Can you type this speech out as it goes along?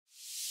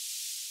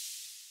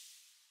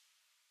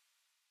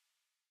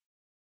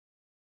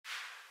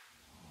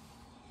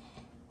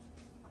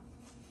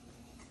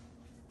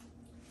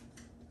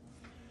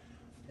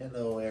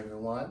Hello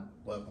everyone,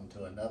 welcome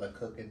to another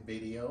cooking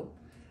video.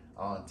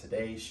 On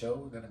today's show,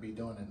 we're going to be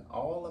doing an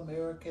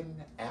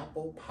all-American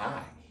apple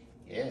pie.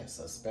 Yes,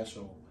 a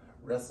special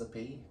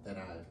recipe that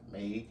I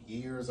made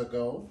years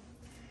ago.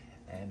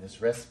 And this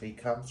recipe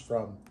comes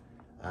from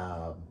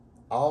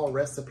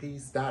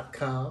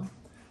allrecipes.com.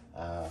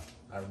 I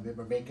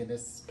remember making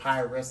this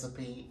pie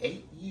recipe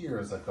 8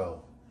 years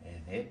ago,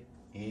 and it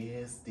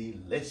is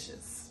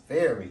delicious,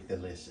 very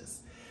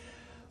delicious.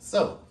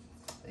 So,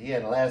 yeah,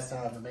 the last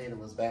time I made it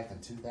was back in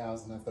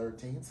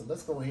 2013. So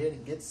let's go ahead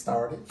and get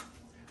started.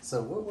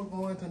 So what we're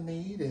going to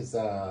need is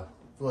for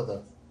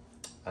the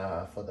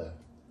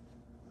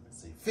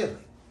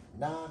filling.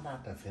 No,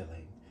 not the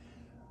filling.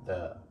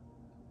 The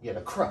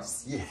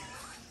crust. Yeah.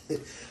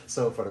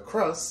 So for the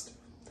crust,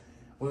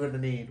 we're going to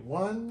need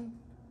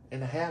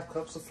 1.5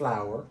 cups of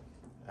flour,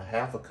 a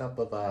half a cup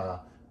of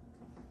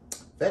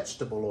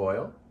vegetable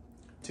oil,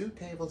 2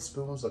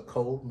 tablespoons of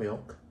cold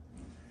milk,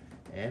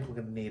 and we're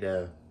going to need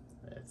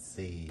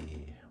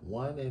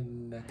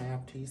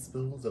 1.5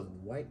 teaspoons of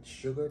white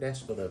sugar.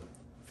 That's for the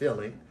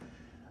filling.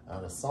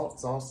 The salt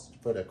sauce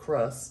for the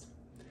crust.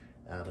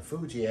 The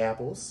Fuji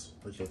apples,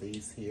 which are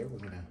these here. We're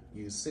going to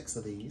use 6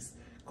 of these,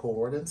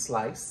 cored and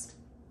sliced.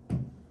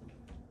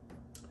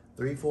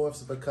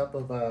 3/4 of a cup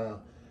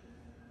of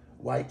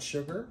white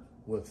sugar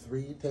with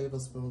 3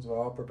 tablespoons of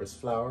all-purpose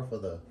flour for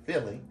the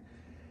filling.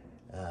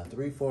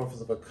 3/4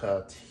 of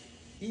a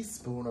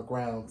teaspoon of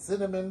ground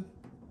cinnamon.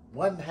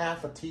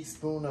 1/2 a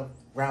teaspoon of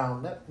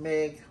ground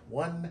nutmeg,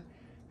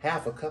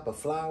 1/2 a cup of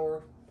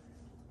flour,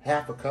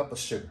 1/2 a cup of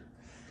sugar,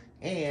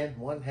 and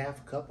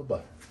 1/2 cup of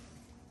butter,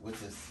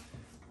 which is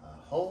a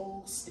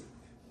whole stick.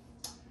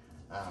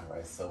 All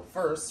right, so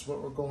first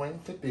what we're going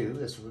to do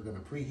is we're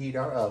going to preheat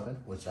our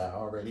oven, which I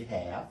already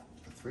have,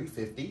 to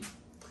 350.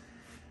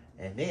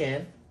 And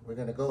then we're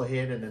going to go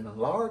ahead and in a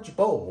large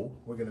bowl,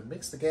 we're going to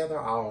mix together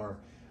our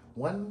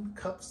 1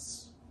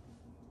 cups.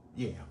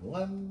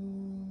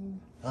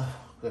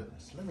 Oh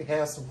goodness, let me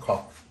have some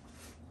coffee.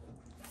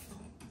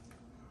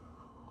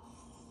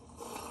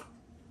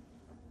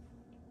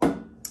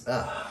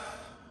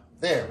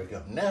 There we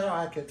go, now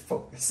I can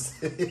focus.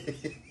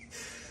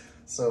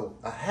 So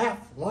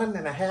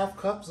 1.5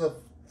 cups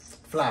of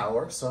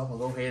flour, so I'm gonna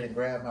go ahead and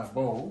grab my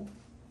bowl.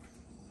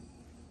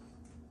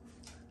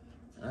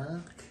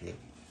 Okay.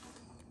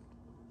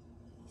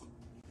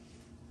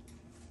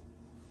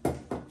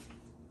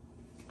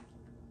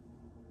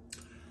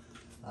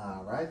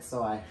 All right,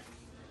 so I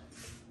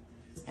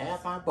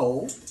have our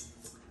bowl.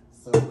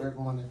 So we're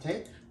going to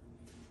take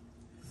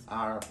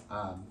our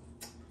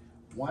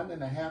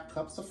 1.5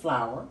 cups of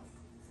flour.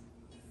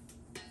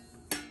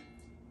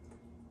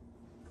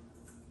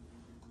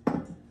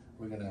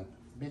 We're going to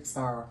mix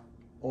our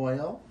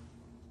oil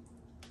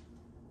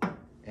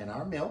and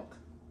our milk.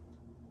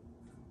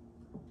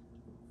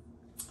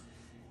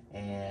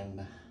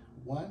 And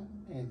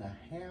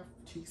 1.5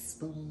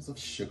 teaspoons of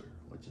sugar,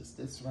 which is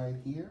this right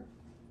here.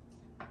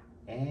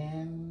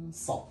 And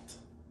salt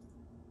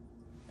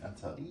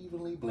until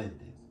evenly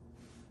blended.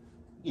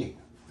 Yeah,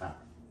 all right.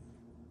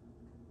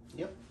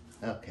 Yep,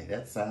 okay,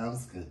 that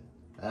sounds good.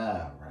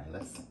 All right,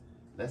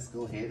 let's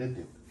go ahead and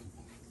do it.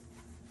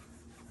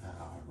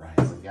 All right,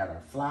 so we got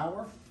our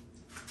flour,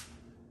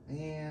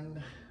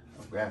 and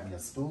I'll grab me a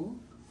spoon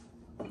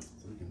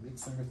so we can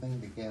mix everything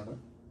together.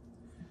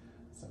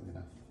 So we're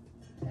gonna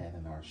add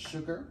in our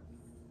sugar,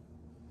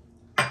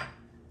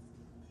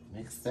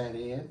 mix that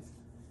in.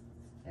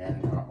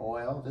 Add in our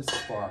oil. This is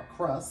for our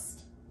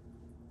crust.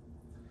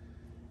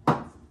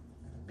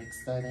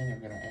 Mix that in, and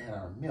we're going to add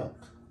our milk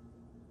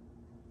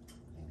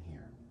in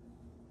here.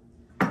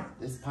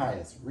 This pie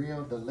is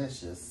real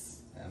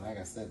delicious, and like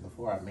I said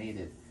before, I made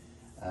it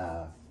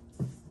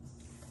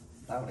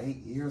about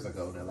 8 years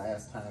ago, the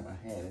last time I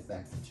had it,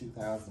 back in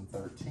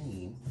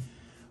 2013,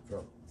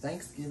 for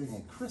Thanksgiving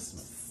and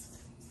Christmas.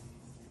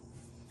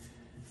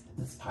 And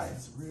this pie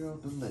is real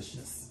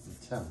delicious, I'm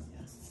telling you.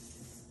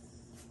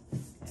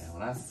 And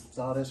when I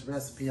saw this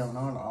recipe on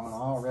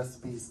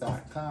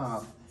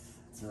allrecipes.com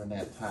during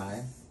that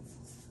time,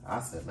 I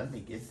said, let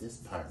me get this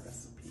pie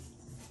recipe.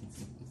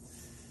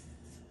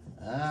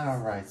 All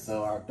right,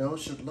 so our dough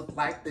should look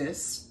like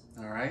this,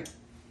 all right?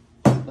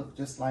 Look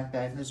just like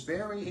that, and it's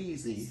very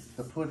easy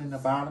to put in the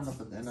bottom of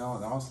the, and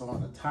also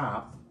on the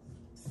top.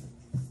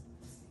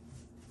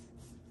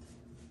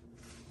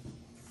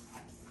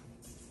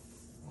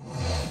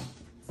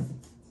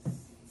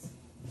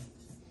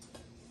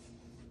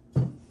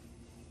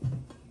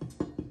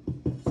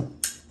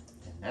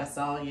 That's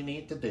all you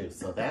need to do.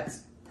 So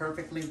that's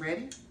perfectly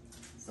ready.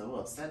 So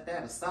we'll set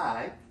that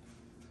aside.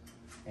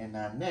 And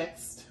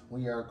next,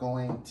 we are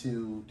going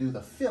to do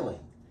the filling.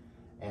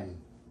 And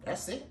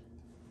that's it.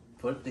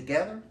 Put it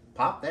together,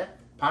 pop that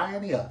pie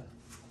in the oven.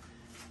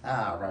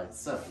 All right,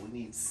 so we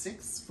need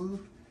 6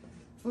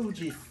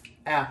 Fuji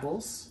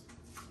apples,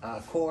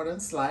 cored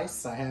and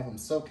sliced. I have them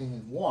soaking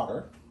in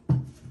water.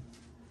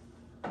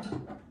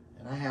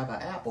 And I have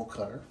an apple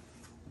cutter.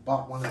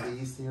 Bought one of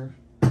these here.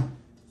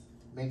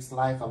 Makes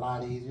life a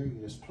lot easier. You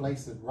just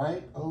place it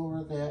right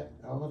over the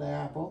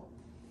apple.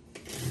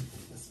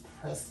 Just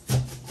press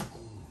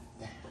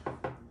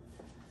down,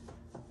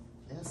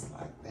 just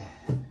like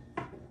that.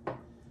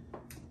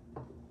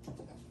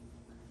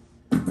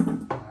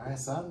 All right,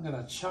 so I'm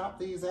gonna chop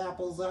these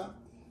apples up,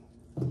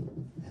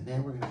 and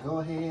then we're gonna go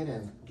ahead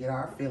and get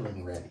our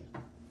filling ready.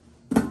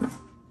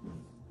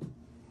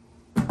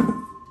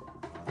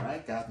 All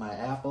right, got my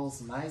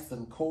apples nice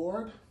and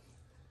cored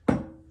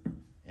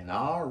and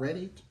all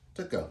ready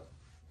to go.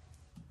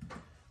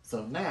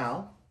 So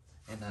now,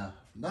 in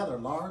another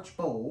large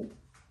bowl,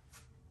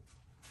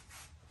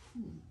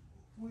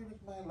 where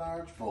did my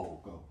large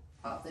bowl go?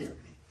 Oh, there it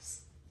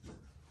is.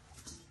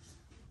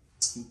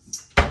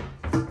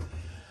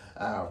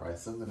 All right,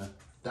 so I'm gonna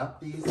dump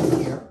these in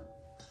here.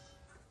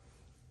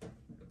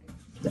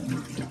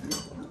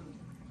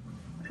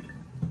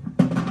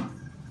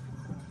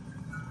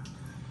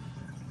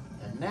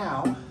 And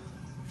now,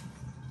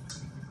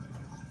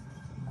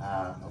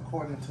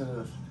 according to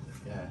the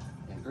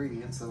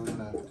ingredients, so we're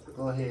gonna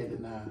go ahead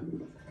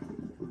and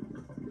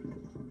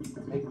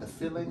make the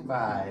filling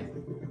by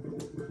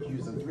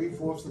using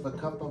 3/4 of a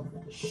cup of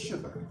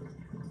sugar.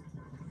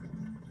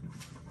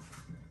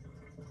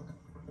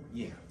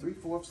 Yeah,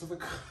 3/4 of a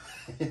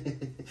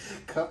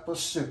cup of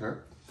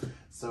sugar.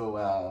 So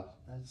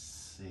let's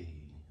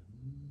see.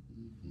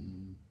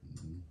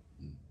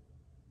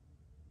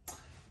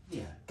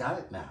 Yeah, got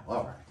it now.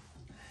 All right.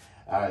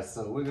 All right,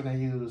 so we're gonna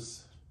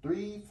use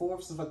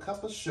 3/4 of a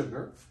cup of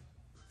sugar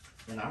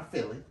in our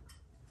filling.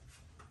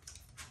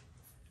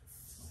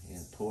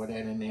 And pour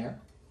that in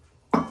there.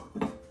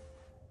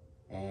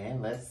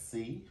 And let's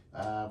see,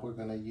 we're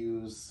gonna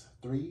use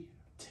 3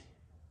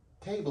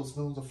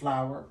 tablespoons of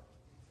flour,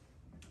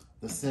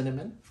 the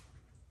cinnamon.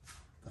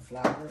 The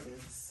flour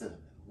and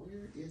cinnamon.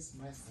 Where is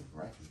my cinnamon?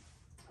 Right here.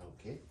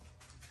 Okay.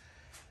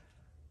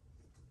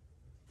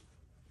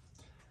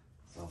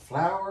 So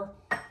flour,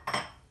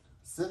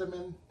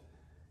 cinnamon,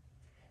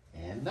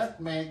 and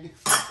nutmeg.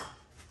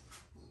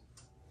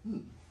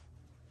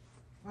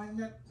 My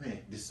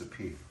nutmeg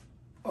disappeared.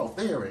 Oh,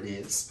 there it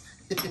is.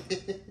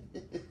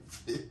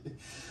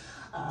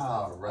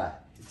 All right.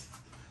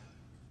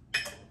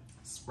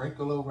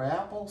 Sprinkle over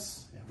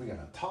apples, and we're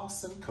gonna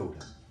toss and coat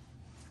them.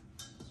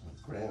 So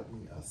grab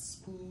me a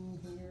spoon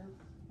here.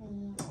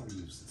 I'll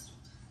use this one.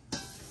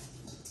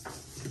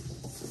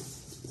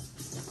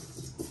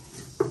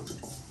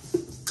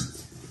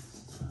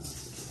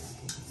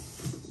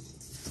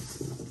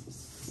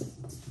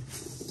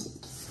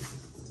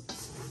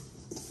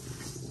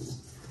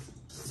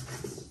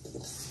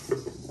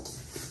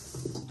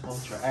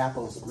 Coat your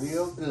apples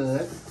real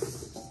good.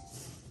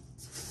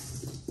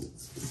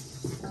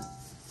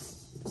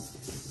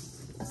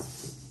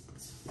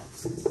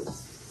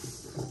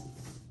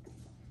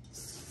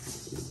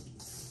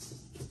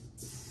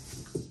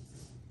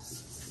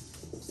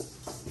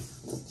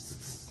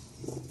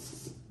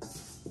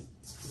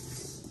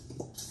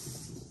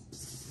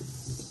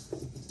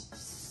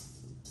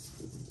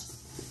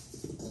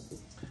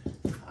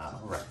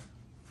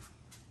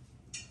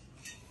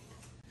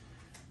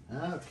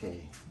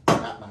 Okay,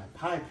 got my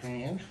pie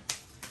pan.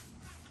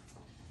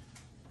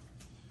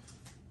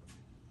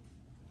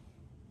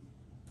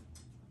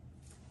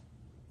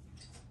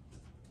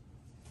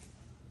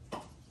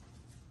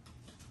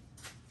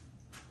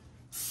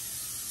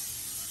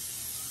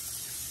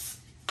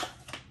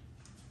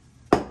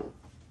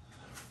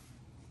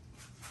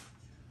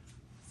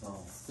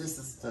 So this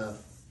is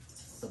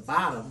the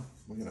bottom.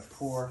 We're gonna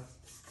pour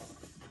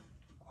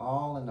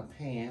all in the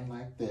pan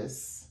like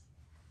this.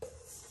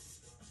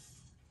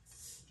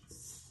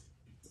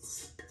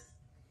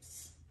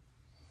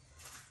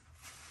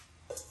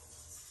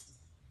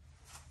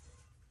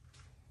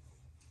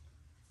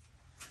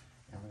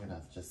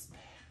 Just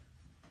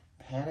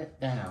pat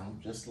it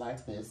down just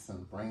like this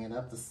and bring it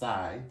up the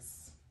sides.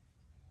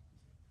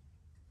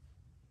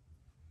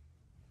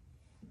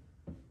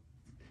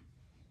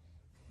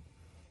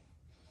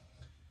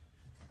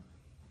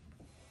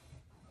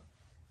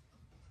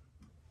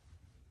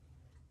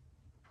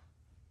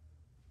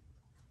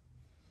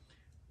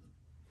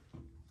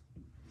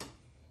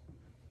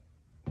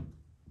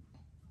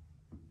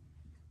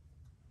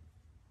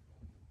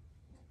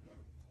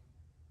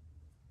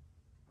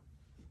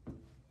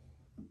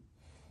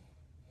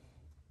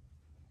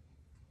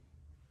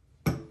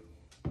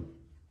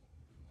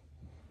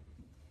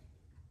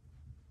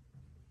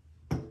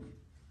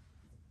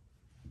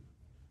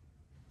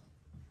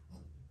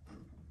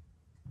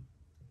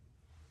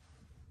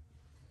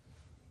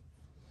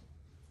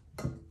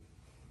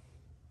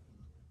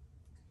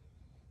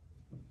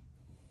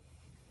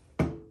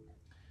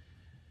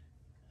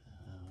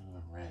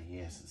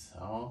 Yes, it's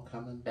all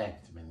coming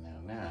back to me now.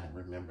 Now I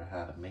remember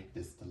how to make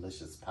this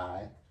delicious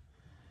pie.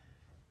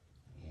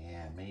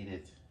 Yeah, I made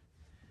it.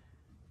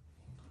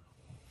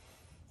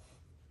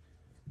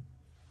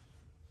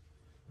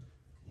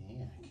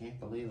 Yeah, I can't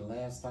believe the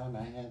last time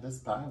I had this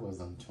pie was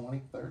in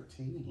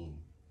 2013.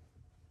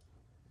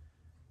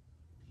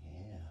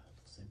 Yeah,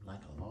 seemed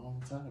like a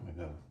long time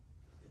ago.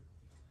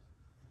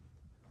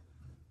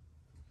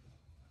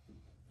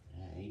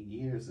 Yeah, 8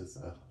 years is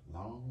a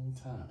long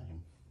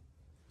time.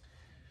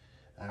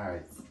 All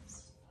right,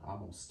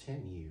 almost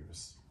 10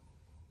 years.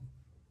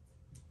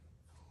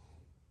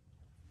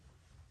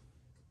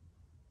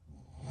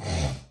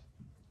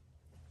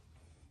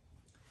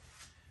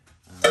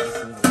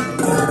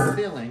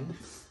 Filling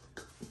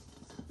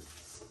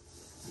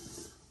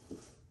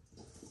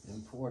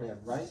and pour that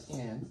right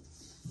in.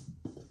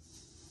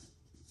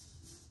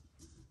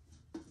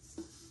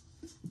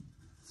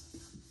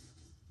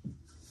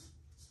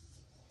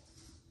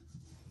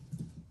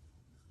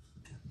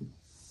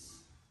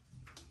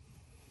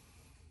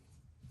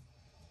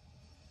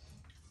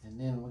 And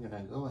then we're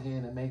gonna go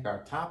ahead and make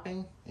our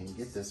topping and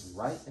get this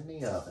right in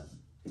the oven.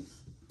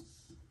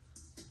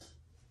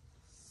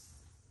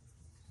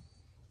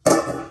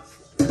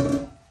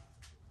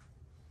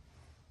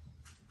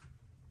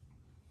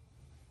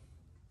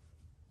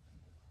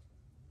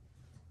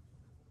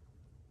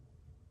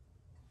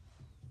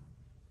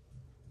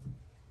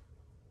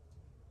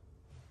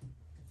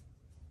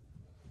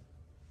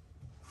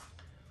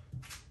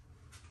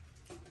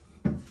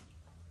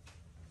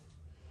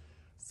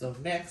 So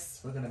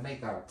next, we're gonna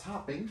make our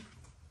topping.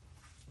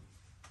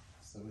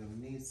 So we're gonna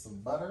need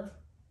some butter.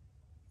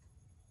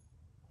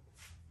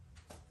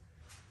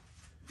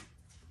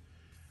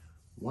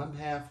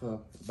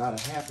 About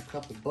a half a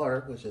cup of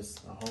butter, which is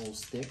a whole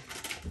stick.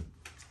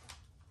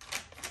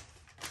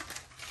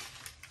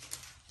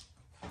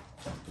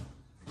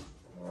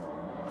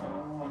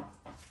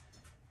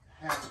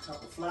 Half a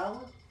cup of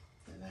flour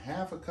and a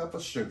half a cup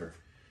of sugar.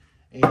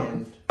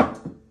 And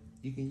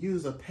you can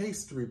use a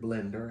pastry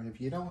blender.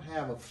 If you don't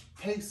have a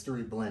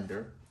pastry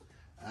blender,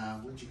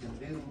 what you can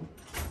do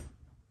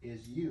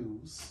is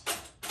use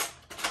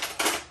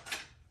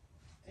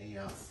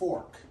a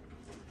fork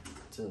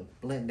to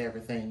blend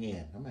everything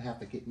in. I'm gonna have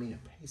to get me a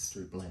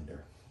pastry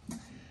blender.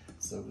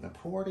 So we're gonna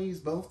pour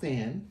these both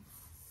in,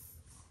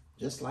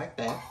 just like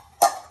that.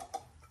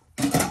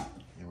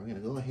 And we're gonna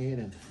go ahead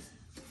and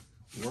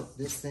work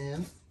this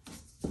in.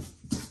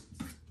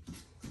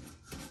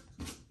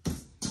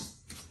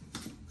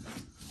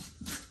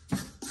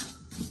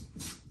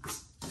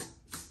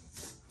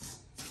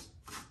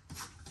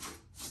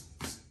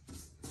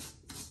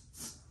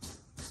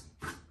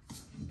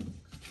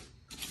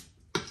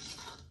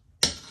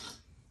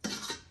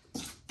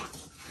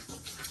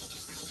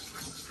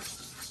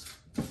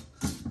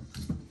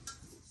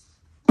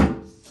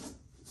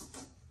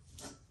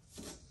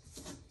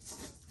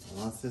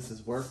 Once this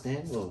is worked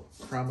in, we'll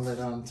crumble it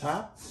on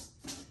top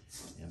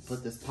and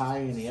put this pie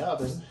in the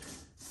oven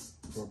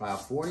for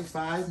about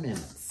 45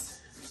 minutes.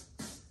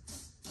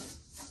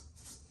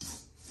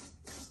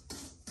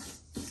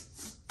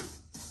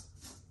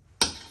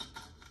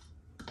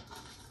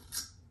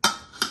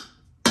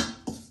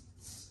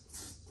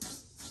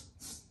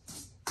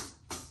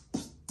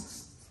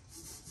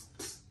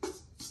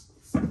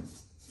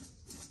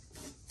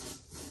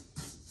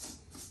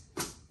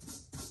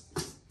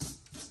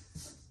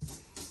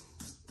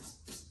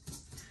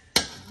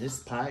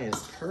 This pie is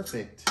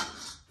perfect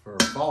for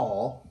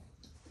fall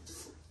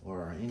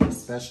or any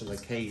special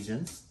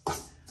occasion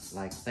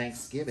like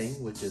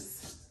Thanksgiving, which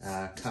is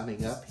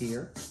coming up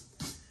here.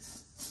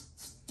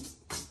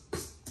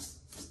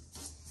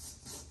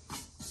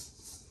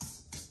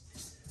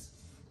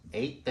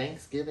 Eight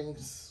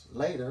Thanksgivings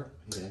later,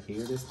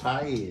 here this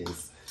pie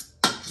is.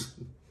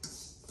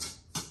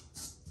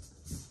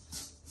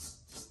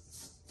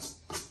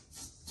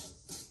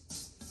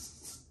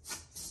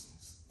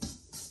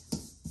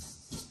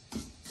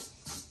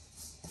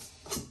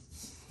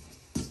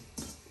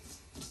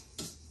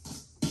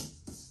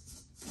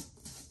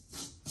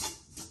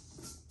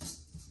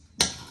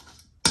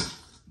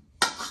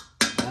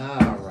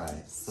 All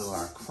right, so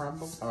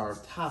our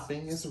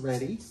topping is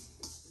ready.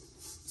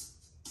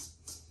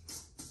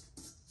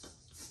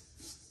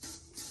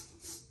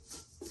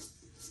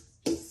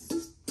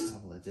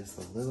 Crumble it just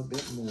a little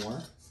bit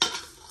more.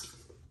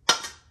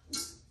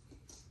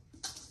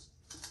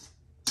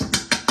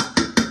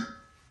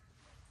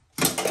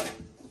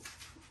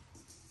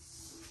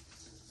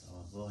 So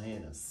I'll go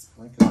ahead and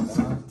sprinkle it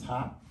on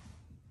top.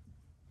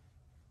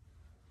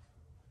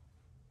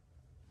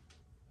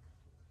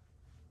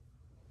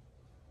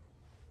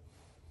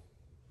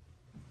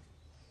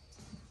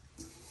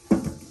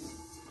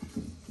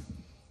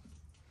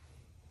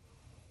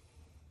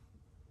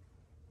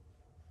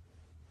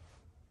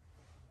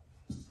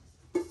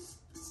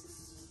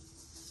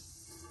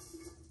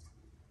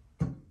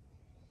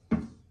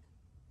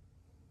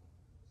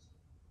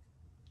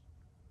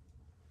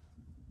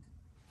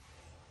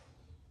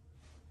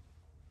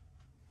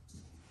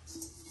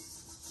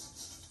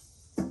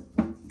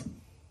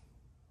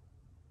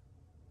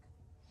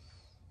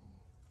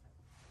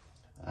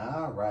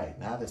 All right,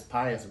 now this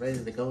pie is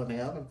ready to go in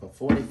the oven for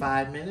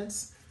 45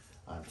 minutes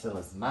until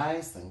it's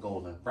nice and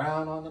golden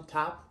brown on the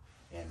top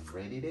and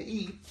ready to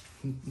eat.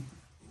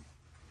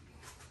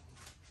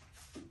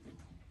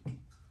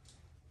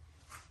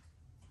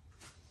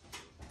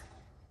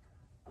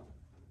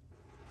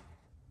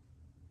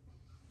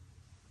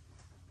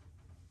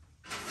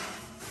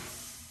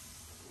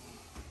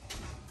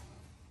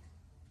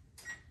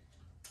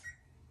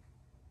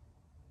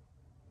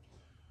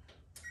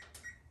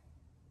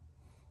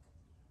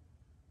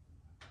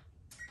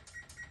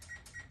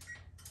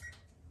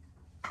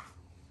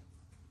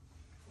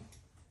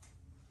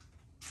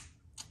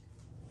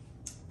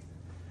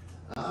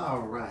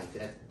 right,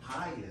 that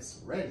pie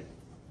is ready.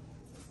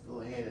 Let's go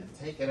ahead and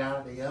take it out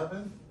of the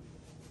oven.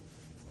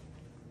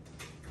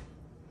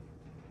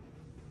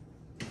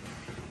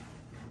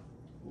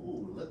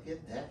 Ooh, look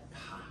at that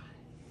pie.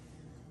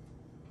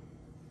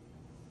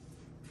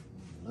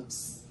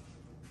 Looks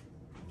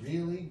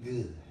really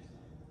good.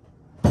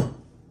 All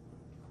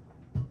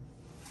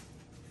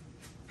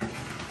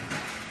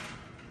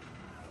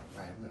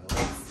right, I'm gonna let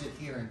it sit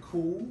here and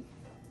cool.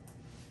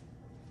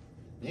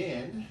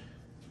 Then,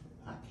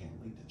 I can't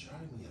wait to try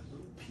me a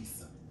little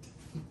piece of it.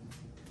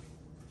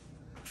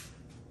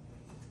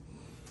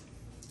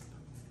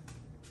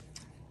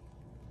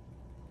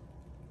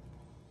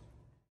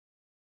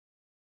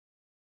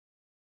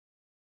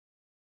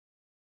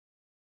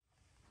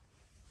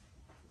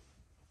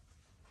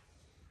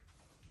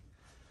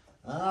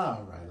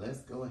 All right, let's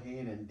go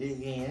ahead and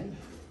dig in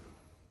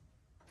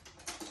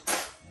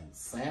and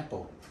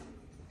sample.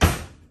 The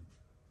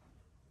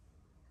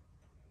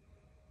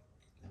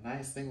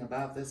nice thing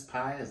about this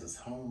pie is it's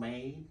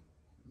homemade,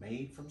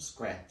 made from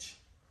scratch.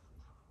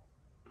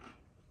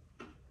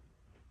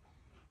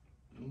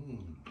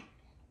 Mmm.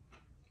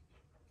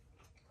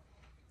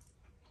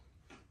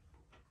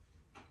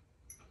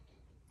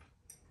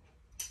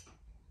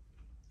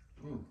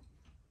 Mmm.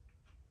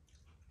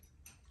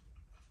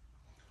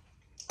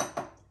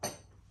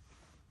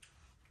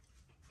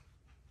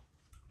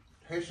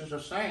 Tastes the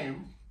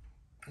same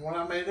when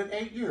I made it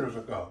 8 years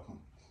ago.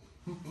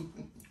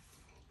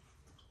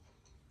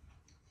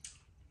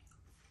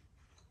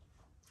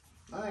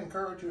 I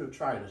encourage you to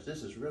try this.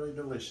 This is really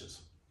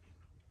delicious.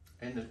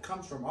 And it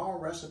comes from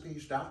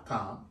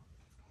allrecipes.com.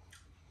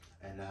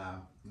 And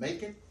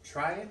make it,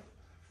 try it,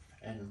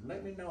 and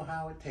let me know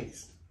how it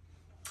tastes.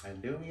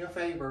 And do me a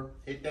favor,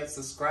 hit that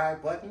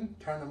subscribe button,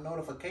 turn the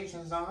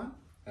notifications on,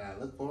 and I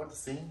look forward to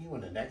seeing you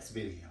in the next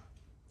video.